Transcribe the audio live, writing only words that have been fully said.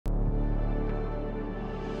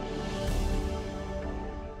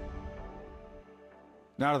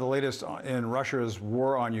Now to the latest in Russia's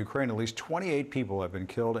war on Ukraine. At least 28 people have been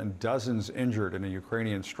killed and dozens injured in a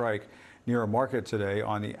Ukrainian strike near a market today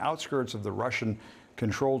on the outskirts of the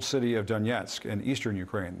Russian-controlled city of Donetsk in eastern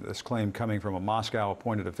Ukraine. This claim coming from a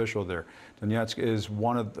Moscow-appointed official there. Donetsk is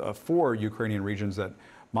one of the 4 Ukrainian regions that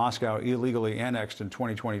Moscow illegally annexed in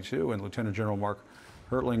 2022, and Lieutenant General Mark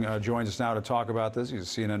Hertling joins us now to talk about this. He's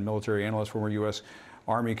a CNN military analyst, former U.S.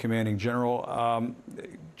 Army commanding general.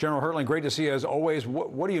 General Hertling, great to see you as always.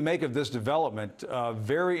 What do you make of this development?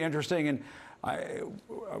 Very interesting. And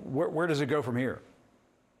where does it go from here?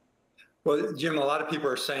 Well, Jim, a lot of people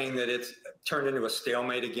are saying that it's turned into a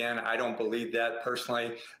stalemate again. I don't believe that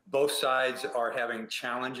personally. Both sides are having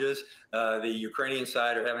challenges. The Ukrainian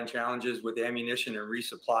side are having challenges with ammunition and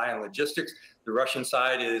resupply and logistics. The Russian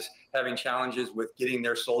side is having challenges with getting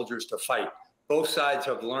their soldiers to fight. Both sides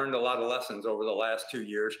have learned a lot of lessons over the last 2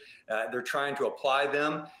 years. They're trying to apply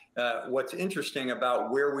them. What's interesting about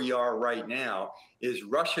where we are right now is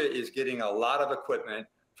Russia is getting a lot of equipment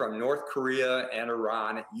from North Korea and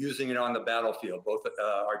Iran, using it on the battlefield, both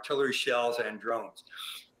artillery shells and drones.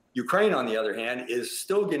 Ukraine, on the other hand, is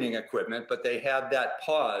still getting equipment, but they have that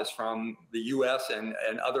pause from the U.S. and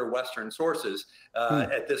other Western sources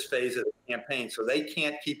at this phase of the campaign. So they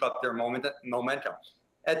can't keep up their momentum.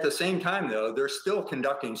 At the same time, though, they're still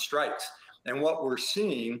conducting strikes. And what we're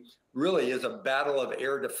seeing really is a battle of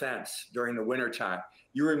air defense during the wintertime.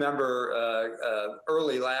 You remember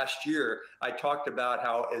early last year, I talked about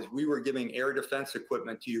how as we were giving air defense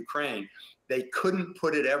equipment to Ukraine, they couldn't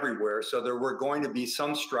put it everywhere. So there were going to be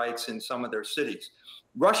some strikes in some of their cities.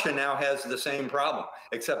 Russia now has the same problem,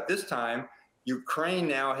 except this time, Ukraine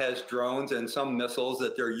now has drones and some missiles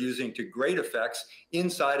that they're using to great effects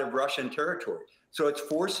inside of Russian territory. So it's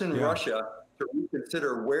forcing Russia to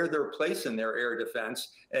reconsider where they're placing their air defense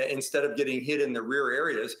instead of getting hit in the rear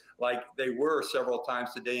areas like they were several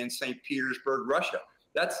times today in St. Petersburg, Russia.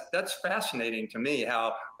 That's fascinating to me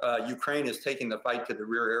how Ukraine is taking the fight to the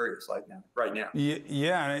rear areas right now.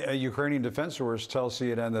 Yeah, a Ukrainian defense source tells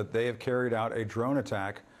CNN that they have carried out a drone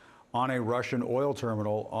attack on a Russian oil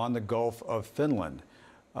terminal on the Gulf of Finland.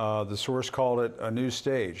 The source called it a new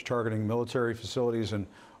stage, targeting military facilities and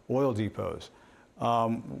oil depots.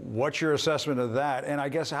 What's your assessment of that? And I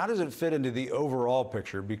guess, how does it fit into the overall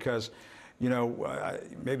picture? Because, you know,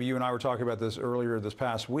 maybe you and I were talking about this earlier this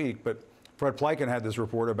past week, but Fred Pleitgen had this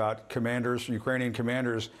report about commanders, Ukrainian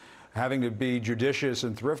commanders, having to be judicious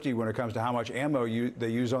and thrifty when it comes to how much ammo they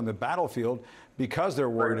use on the battlefield because they're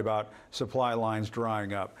worried about supply lines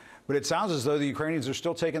drying up. But it sounds as though the Ukrainians are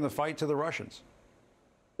still taking the fight to the Russians.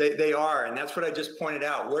 They are, and that's what I just pointed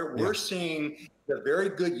out. We're seeing the very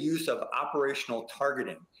good use of operational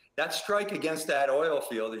targeting. That strike against that oil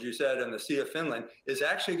field, as you said, in the Sea of Finland, is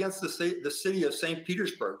actually against the city of St.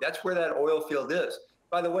 Petersburg. That's where that oil field is.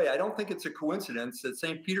 By the way, I don't think it's a coincidence that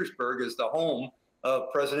St. Petersburg is the home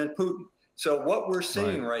of President Putin. So what we're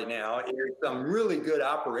seeing right now is some really good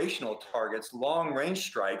operational targets, long-range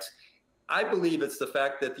strikes. I believe it's the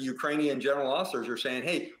fact that the Ukrainian general officers are saying,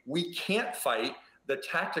 hey, we can't fight the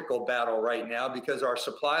tactical battle right now because our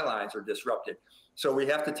supply lines are disrupted. So we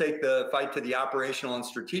have to take the fight to the operational and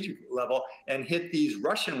strategic level and hit these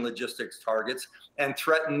Russian logistics targets and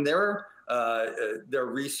threaten their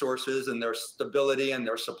resources and their stability and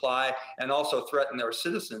their supply, and also threaten their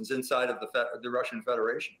citizens inside of the Russian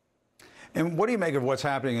Federation. And what do you make of what's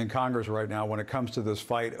happening in Congress right now when it comes to this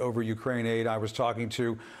fight over Ukraine aid? I was talking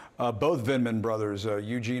to both Vindman brothers,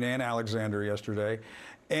 Eugene and Alexander, yesterday.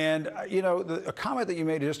 And, you know, a comment that you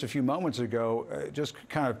made just a few moments ago just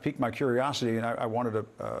kind of piqued my curiosity, and I wanted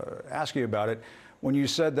to ask you about it. When you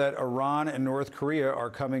said that Iran and North Korea are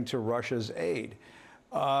coming to Russia's aid,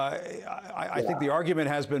 I think the argument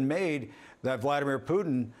has been made that Vladimir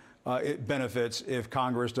Putin it benefits if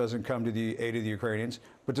Congress doesn't come to the aid of the Ukrainians.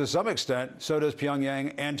 But to some extent, so does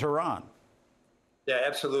Pyongyang and Tehran. Yeah,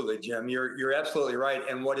 absolutely, Jim. You're absolutely right.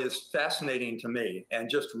 And what is fascinating to me and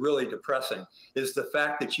just really depressing is the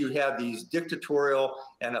fact that you have these dictatorial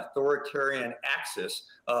and authoritarian axis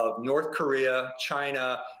of North Korea,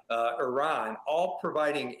 China, Iran, all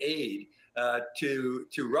providing aid to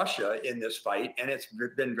Russia in this fight. And it's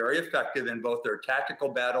been very effective in both their tactical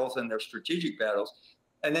battles and their strategic battles.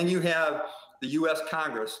 And then you have the U.S.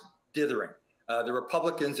 Congress dithering. The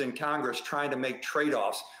Republicans in Congress trying to make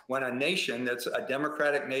trade-offs when a nation that's a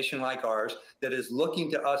democratic nation like ours that is looking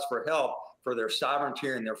to us for help for their sovereignty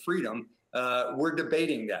and their freedom, we're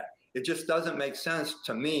debating that. It just doesn't make sense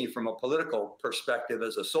to me from a political perspective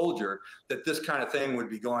as a soldier that this kind of thing would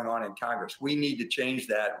be going on in Congress. We need to change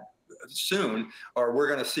that soon, or we're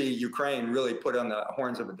going to see Ukraine really put on the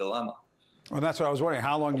horns of a dilemma. Well, that's what I was wondering.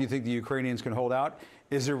 How long do you think the Ukrainians can hold out?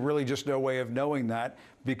 Is there really just no way of knowing that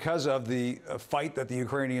because of the fight that the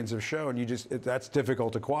Ukrainians have shown? That's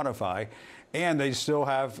difficult to quantify, and they still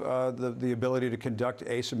have the ability to conduct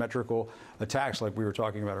asymmetrical attacks, like we were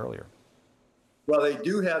talking about earlier. Well, they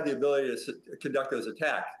do have the ability to conduct those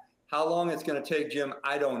attacks. How long it's going to take, Jim,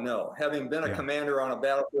 I don't know. Having been a commander on a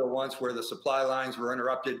battlefield once where the supply lines were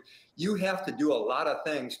interrupted, you have to do a lot of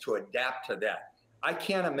things to adapt to that. I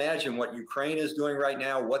can't imagine what Ukraine is doing right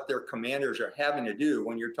now, what their commanders are having to do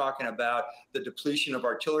when you're talking about the depletion of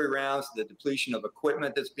artillery rounds, the depletion of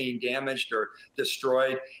equipment that's being damaged or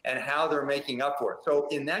destroyed, and how they're making up for it. So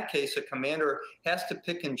in that case, a commander has to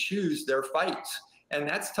pick and choose their fights. And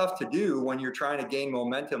that's tough to do when you're trying to gain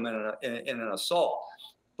momentum in an assault.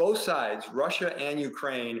 Both sides, Russia and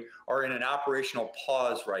Ukraine, are in an operational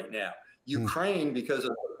pause right now. Ukraine because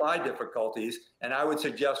of supply difficulties, and I would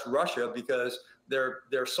suggest Russia because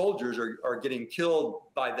their soldiers are getting killed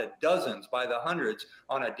by the dozens, by the hundreds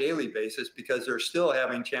on a daily basis because they're still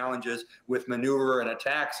having challenges with maneuver and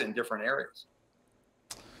attacks in different areas.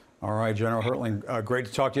 All right, General Hertling, great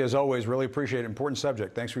to talk to you as always. Really appreciate it. Important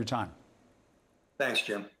subject. Thanks for your time. Thanks,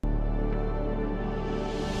 Jim.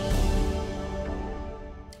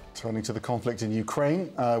 Turning to the conflict in Ukraine,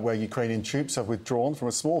 where Ukrainian troops have withdrawn from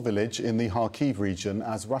a small village in the Kharkiv region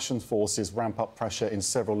as Russian forces ramp up pressure in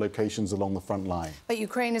several locations along the front line. But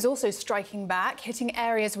Ukraine is also striking back, hitting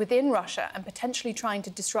areas within Russia and potentially trying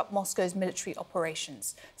to disrupt Moscow's military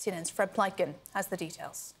operations. CNN's Fred Pleitgen has the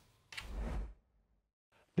details.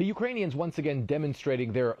 The Ukrainians once again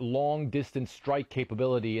demonstrating their long-distance strike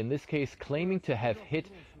capability, in this case claiming to have hit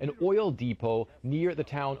an oil depot near the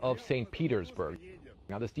town of St. Petersburg.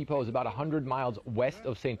 Now, this depot is about 100 miles west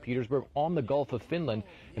of St. Petersburg on the Gulf of Finland,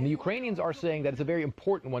 and the Ukrainians are saying that it's a very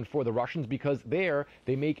important one for the Russians because there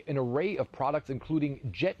they make an array of products, including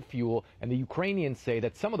jet fuel, and the Ukrainians say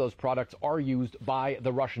that some of those products are used by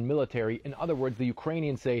the Russian military. In other words, the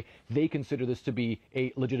Ukrainians say they consider this to be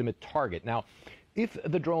a legitimate target. Now, if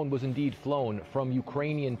the drone was indeed flown from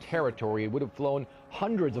Ukrainian territory, it would have flown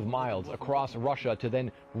hundreds of miles across Russia to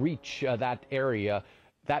then reach that area.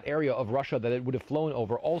 That area of Russia that it would have flown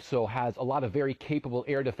over also has a lot of very capable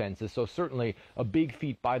air defenses, so certainly a big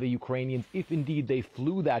feat by the Ukrainians if indeed they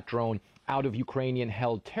flew that drone out of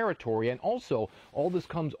Ukrainian-held territory. And also, all this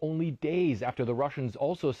comes only days after the Russians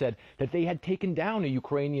also said that they had taken down a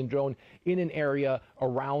Ukrainian drone in an area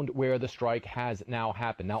around where the strike has now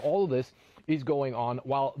happened. Now, all of this is going on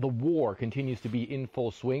while the war continues to be in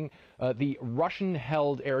full swing. The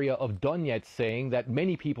Russian-held area of Donetsk saying that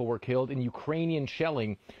many people were killed in Ukrainian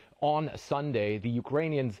shelling on Sunday. The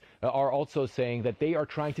Ukrainians are also saying that they are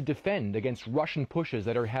trying to defend against Russian pushes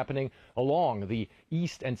that are happening along the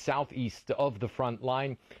east and southeast of the front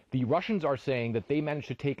line. The Russians are saying that they managed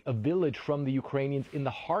to take a village from the Ukrainians in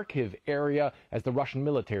the Kharkiv area as the Russian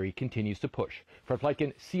military continues to push. Fred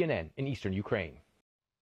Pleitgen, CNN in eastern Ukraine.